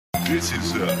This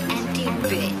is a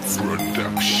Bits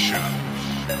production.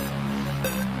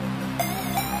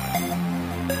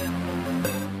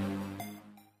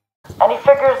 And he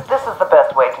figures this is the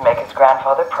best way to make his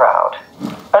grandfather proud.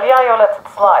 El Yayo lets it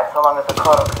slide so long as the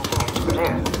Coro continues to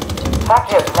produce.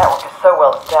 Fact is, the network is so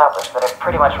well established that it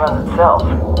pretty much runs itself.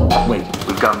 Wait,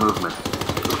 we've got movement.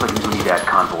 Looks like we need that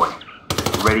convoy.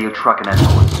 Radio truck and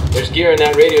escorts. There's gear in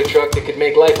that radio truck that could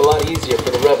make life a lot easier for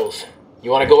the rebels. You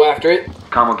want to go after it?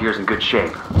 Commo gear's in good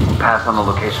shape. Pass on the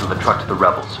location of the truck to the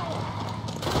rebels.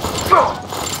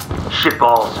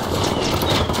 Shitballs.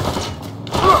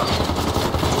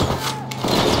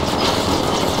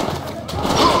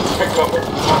 Take cover.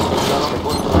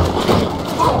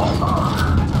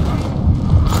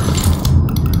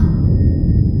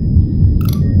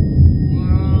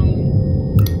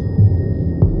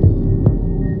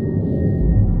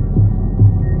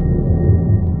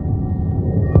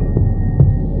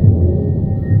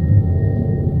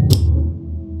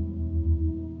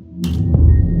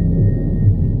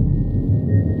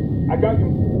 I got you.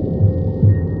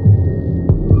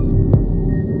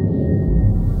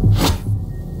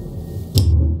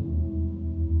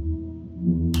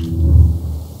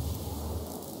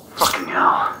 Fucking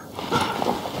hell.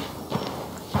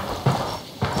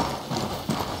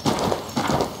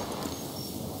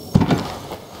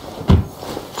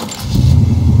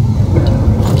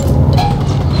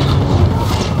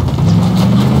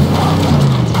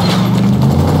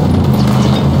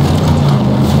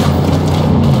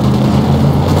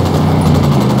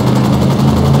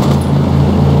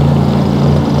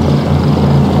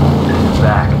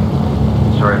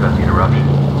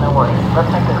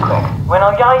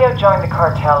 Yayo joined the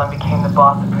cartel and became the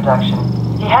boss of production.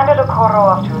 He handed Okoro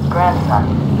off to his grandson,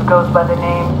 who goes by the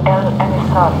name El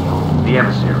Emisario. The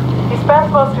emissary. He spends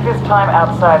most of his time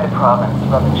outside the province,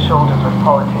 rubbing shoulders with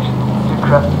politicians in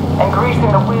Sucre and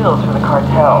greasing the wheels for the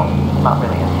cartel. Not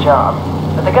really his job,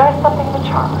 but the guy's something of a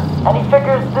charmer, and he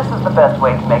figures this is the best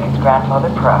way to make his grandfather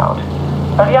proud.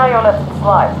 El Yayo lets it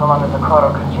slide so long as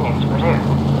Okoro continues to produce.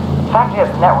 Fact is,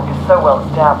 the network is so well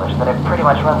established that it pretty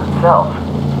much runs itself.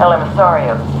 El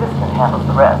Emisario's assistant handles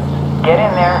the rest. Get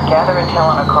in there, gather intel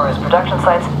on Okoro's production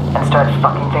sites, and start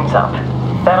fucking things up.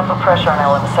 That'll put pressure on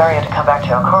El Emisario to come back to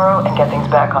Okoro and get things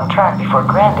back on track before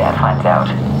Granddad finds out.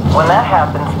 When that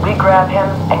happens, we grab him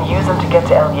and use him to get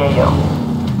to El Yayo.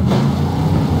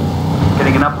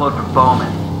 Getting an upload from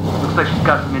Bowman. Looks like she's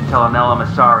got some intel on El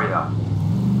Emisario.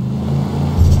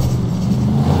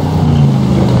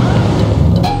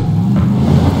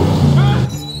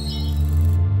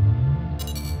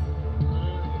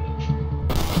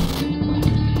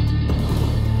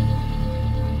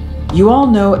 You all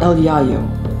know El Yayo,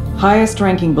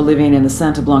 highest-ranking Bolivian in the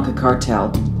Santa Blanca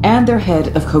cartel, and their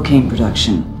head of cocaine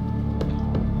production.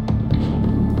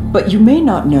 But you may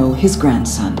not know his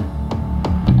grandson,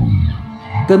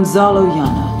 Gonzalo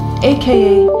Llana,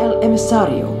 aka El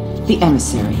Emisario, the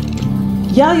emissary.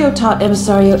 Yayo taught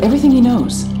Emisario everything he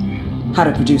knows. How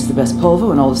to produce the best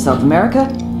polvo in all of South America,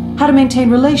 how to maintain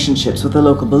relationships with the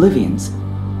local Bolivians,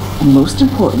 and most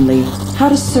importantly, how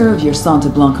to serve your Santa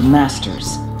Blanca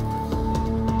masters.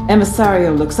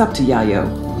 Emisario looks up to Yayo,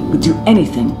 would do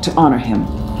anything to honor him,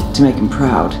 to make him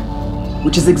proud.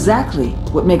 Which is exactly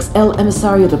what makes El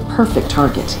Emisario the perfect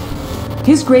target.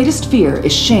 His greatest fear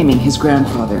is shaming his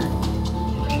grandfather.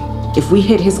 If we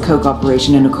hit his coke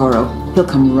operation in Okoro, he'll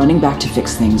come running back to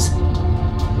fix things.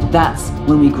 That's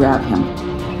when we grab him.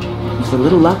 With a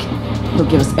little luck, he'll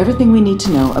give us everything we need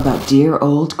to know about dear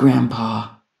old Grandpa.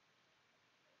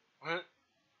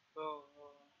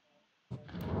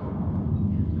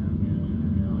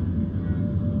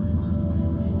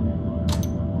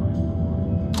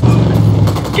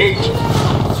 Gage.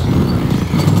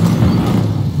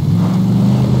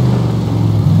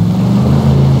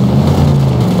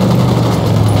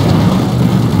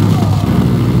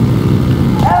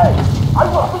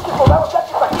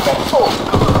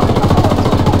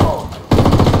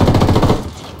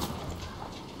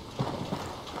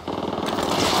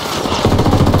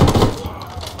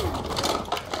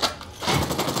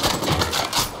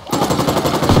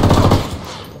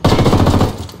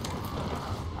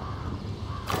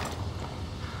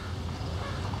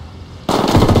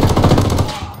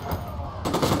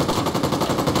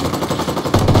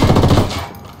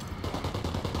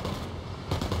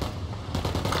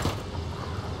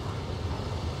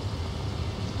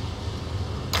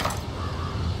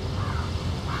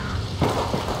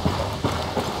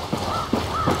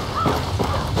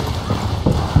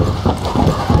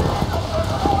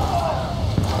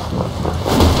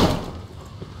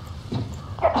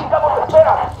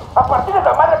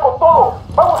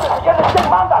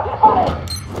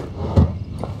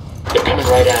 They're coming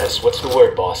right at us. What's the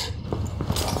word, boss?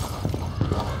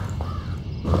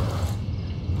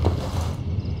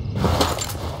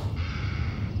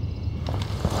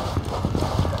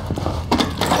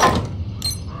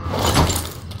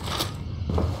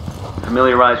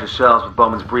 Familiarize yourselves with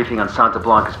Bowman's briefing on Santa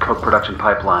Blanca's coke production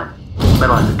pipeline.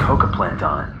 Metal has a coca plant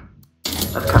on it.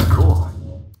 That's kind of cool.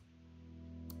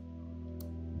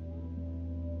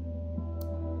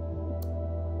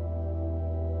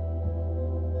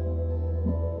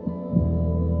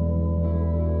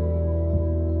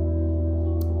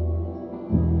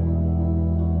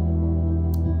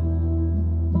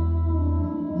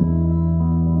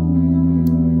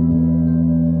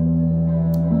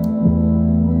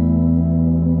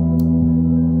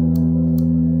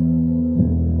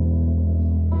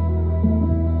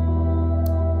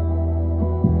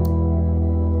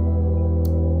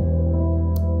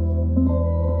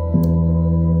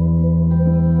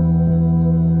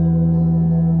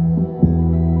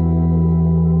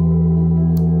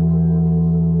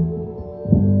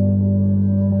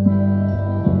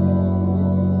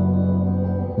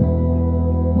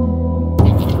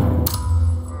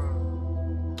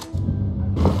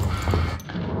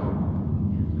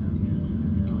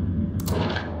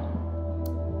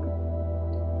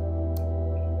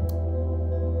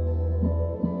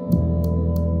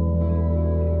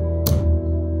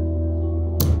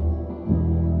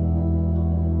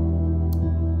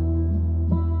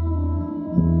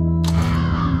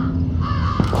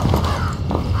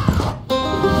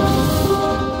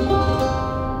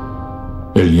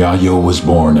 El Yayo was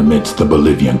born amidst the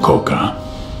Bolivian coca.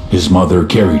 His mother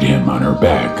carried him on her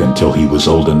back until he was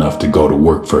old enough to go to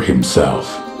work for himself.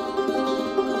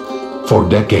 For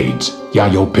decades,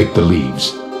 Yayo picked the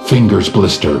leaves, fingers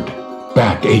blistered,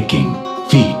 back aching,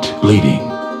 feet bleeding.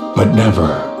 But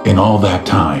never, in all that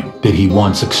time, did he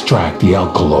once extract the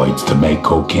alkaloids to make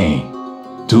cocaine.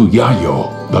 To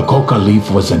Yayo, the coca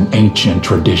leaf was an ancient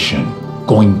tradition,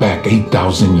 going back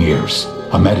 8,000 years,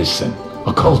 a medicine,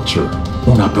 a culture,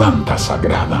 una planta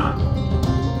sagrada.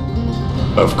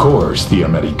 Of course, the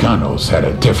Americanos had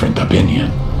a different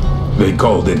opinion. They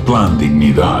called it Plan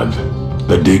Dignidad,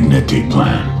 the dignity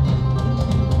plan.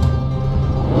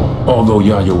 Although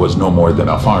Yayo was no more than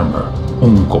a farmer,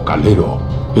 un cocalero,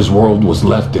 his world was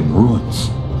left in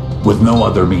ruins. With no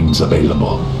other means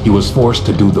available, he was forced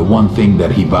to do the one thing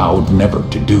that he vowed never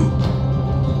to do.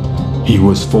 He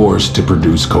was forced to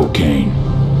produce cocaine.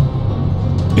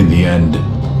 In the end,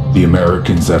 the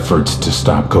Americans' efforts to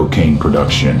stop cocaine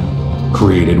production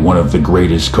created one of the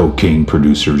greatest cocaine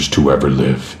producers to ever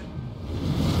live.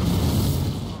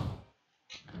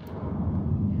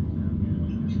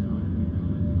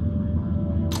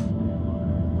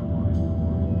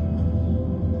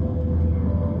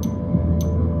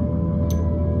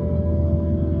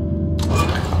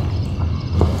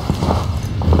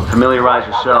 Familiarize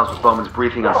yourselves with Bowman's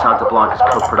briefing on Santa Blanca's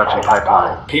coke production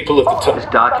pipeline. People at the This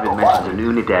document mentions an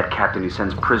Unidad captain who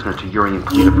sends prisoners to Yuri and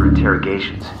Polina for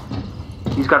interrogations.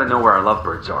 He's got to know where our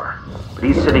lovebirds are, but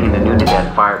he's sitting in the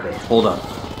Unidad firebase. Hold on.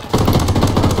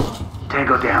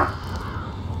 Tango down.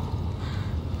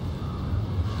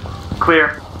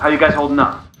 Clear. How you guys holding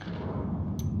up?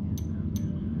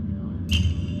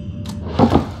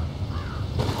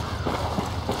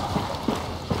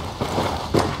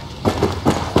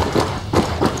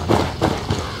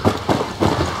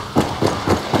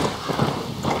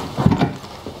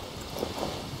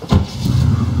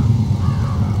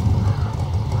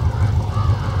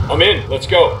 I'm in. Let's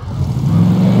go.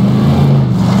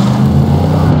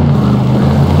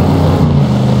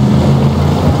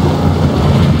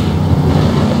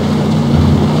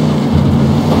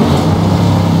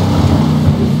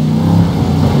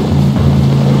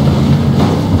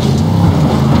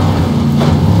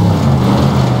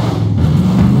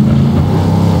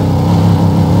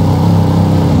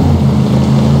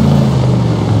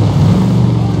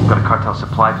 Got a cartel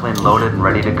supply plane loaded and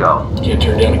ready to go. Can't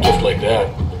turn down a gift like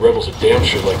that. The rebels are damn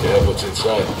sure like to have what's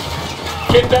inside.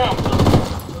 Get down!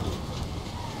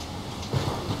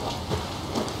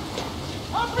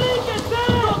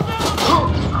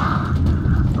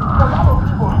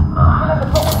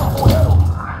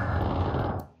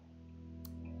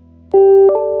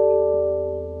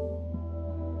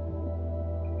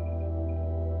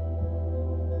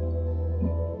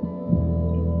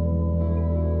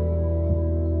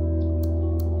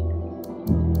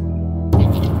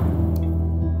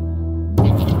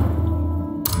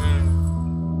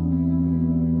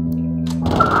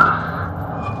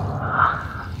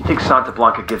 I think Santa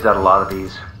Blanca gives out a lot of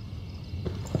these.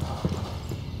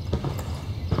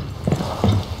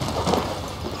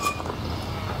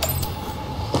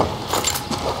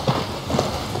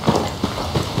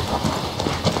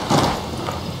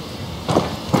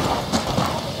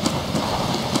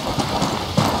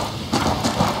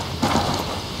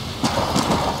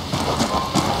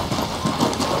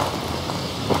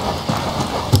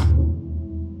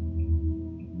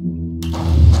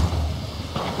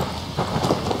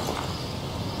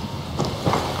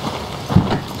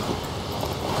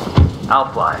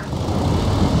 I'll fly.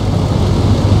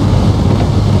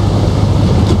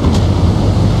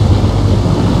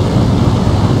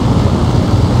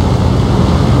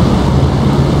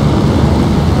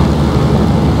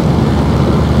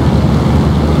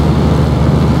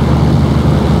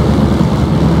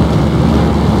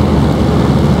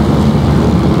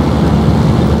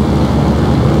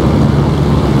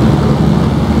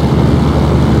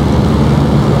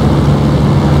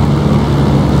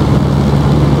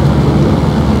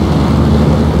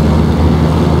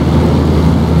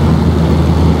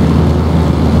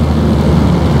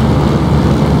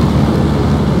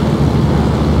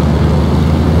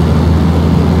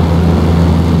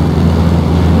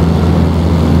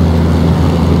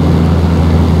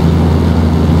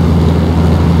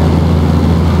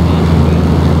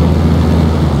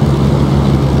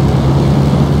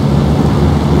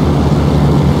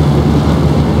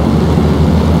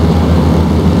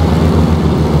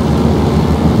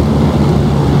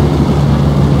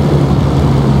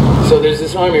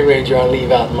 Army ranger on leave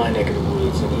out in my neck of the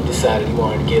woods, and he decided he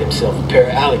wanted to get himself a pair of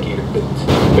alligator boots.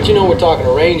 But you know, we're talking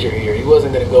a ranger here. He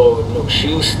wasn't going to go to no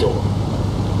shoe store.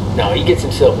 No, he gets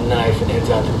himself a knife and heads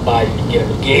out to the bayou to get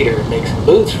him a gator and make some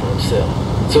boots for himself.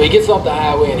 So he gets off the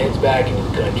highway and heads back into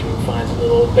the country and finds a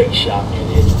little old bait shop near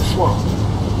the edge of the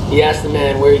swamp. He asks the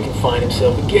man where he can find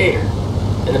himself a gator,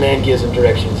 and the man gives him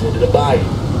directions into the bayou.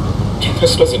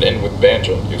 This doesn't end with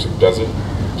banjo music, does it?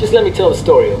 Just let me tell the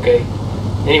story, okay?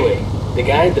 Anyway, the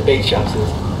guy at the bait shop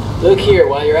says, "Look here,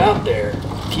 while you're out there,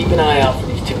 keep an eye out for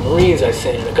these two Marines I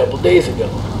sent in a couple days ago.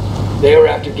 They were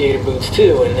after gator boots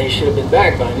too, and they should have been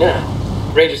back by now."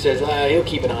 Ranger says he'll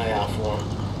keep an eye out for them,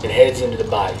 and heads into the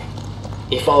bayou.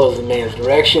 He follows the man's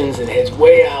directions and heads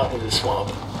way out into the swamp.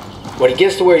 When he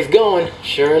gets to where he's going,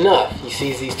 sure enough, he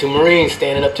sees these two Marines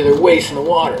standing up to their waists in the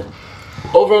water.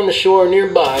 Over on the shore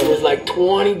nearby, there's like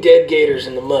 20 dead gators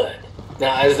in the mud.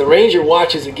 Now, as the ranger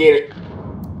watches the gator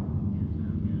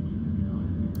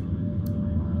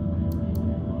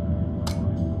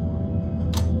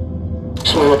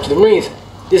swim up to the Marines,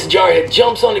 this jarhead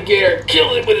jumps on the gator,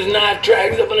 kills it with his knife,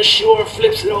 drags it up on the shore,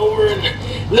 flips it over, and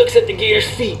looks at the gator's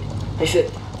feet. He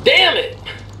said, "Damn it!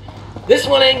 This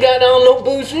one ain't got on no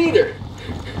boots either."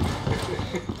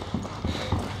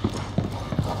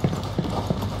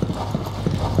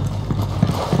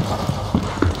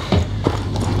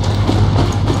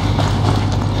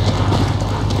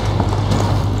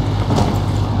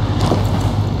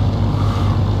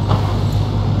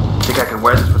 Think I can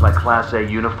wear this with my Class A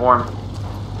uniform?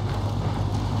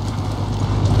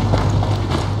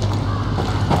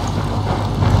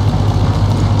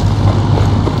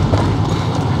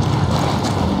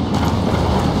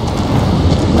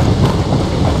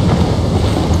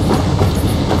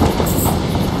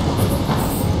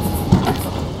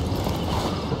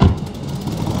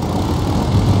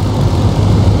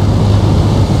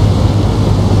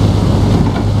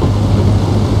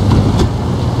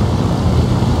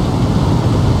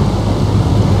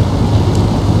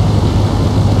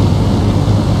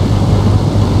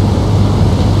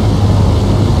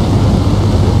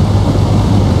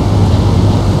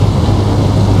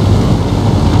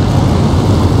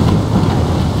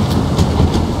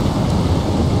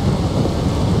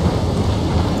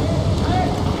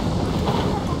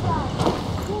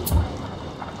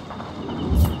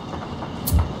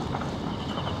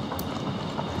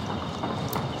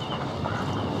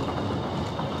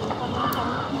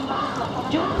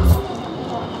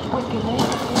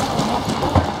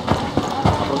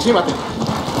 Aproxímate.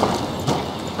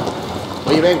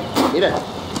 Oye, ven, mira.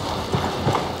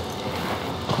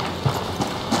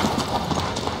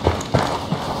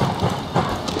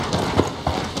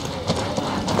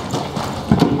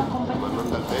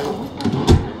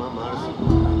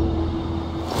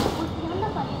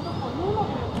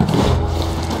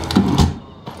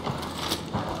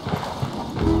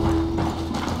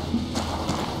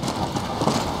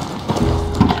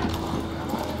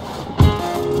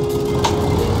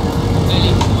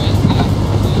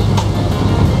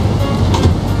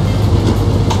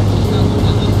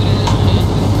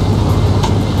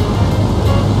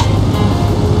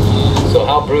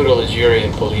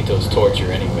 Polito's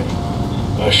torture anyway.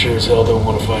 I sure as hell don't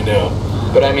want to find out.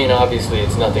 But I mean, obviously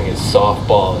it's nothing as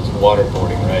softball as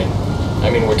waterboarding, right?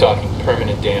 I mean, we're talking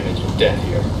permanent damage and death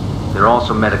here. They're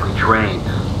also medically trained,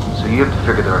 so you have to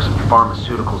figure there are some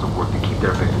pharmaceuticals at work to keep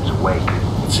their victims awake.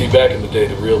 See, back in the day,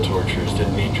 the real torturers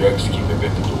didn't need drugs to keep their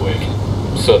victims awake.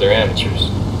 So they're amateurs.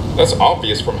 That's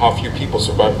obvious from how few people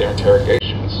survive their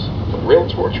interrogations. The real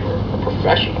torturer, a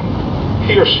professional.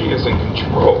 He or she is in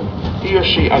control. He or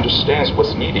she understands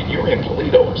what's needed. Yuri and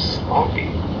Polito are sloppy.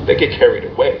 They get carried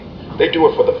away. They do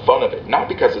it for the fun of it, not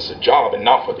because it's a job and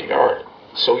not for the art.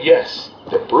 So yes,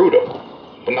 they're brutal,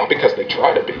 but not because they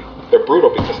try to be. They're brutal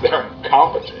because they're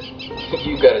incompetent.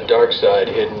 You got a dark side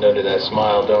hidden under that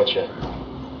smile, don't you?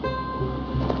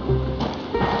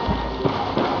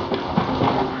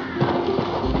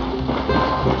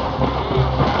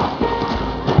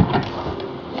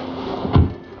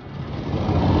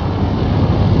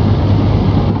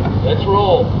 Let's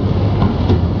roll.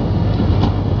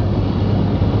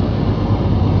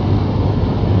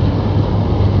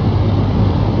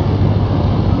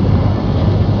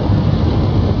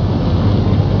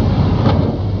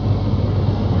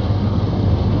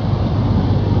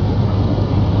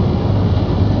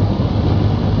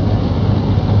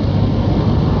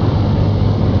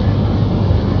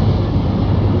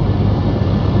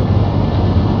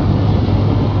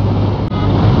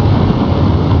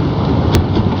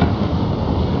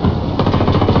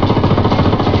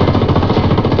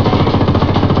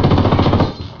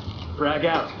 Frag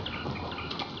out.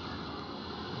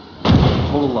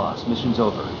 Total loss. Mission's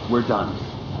over. We're done.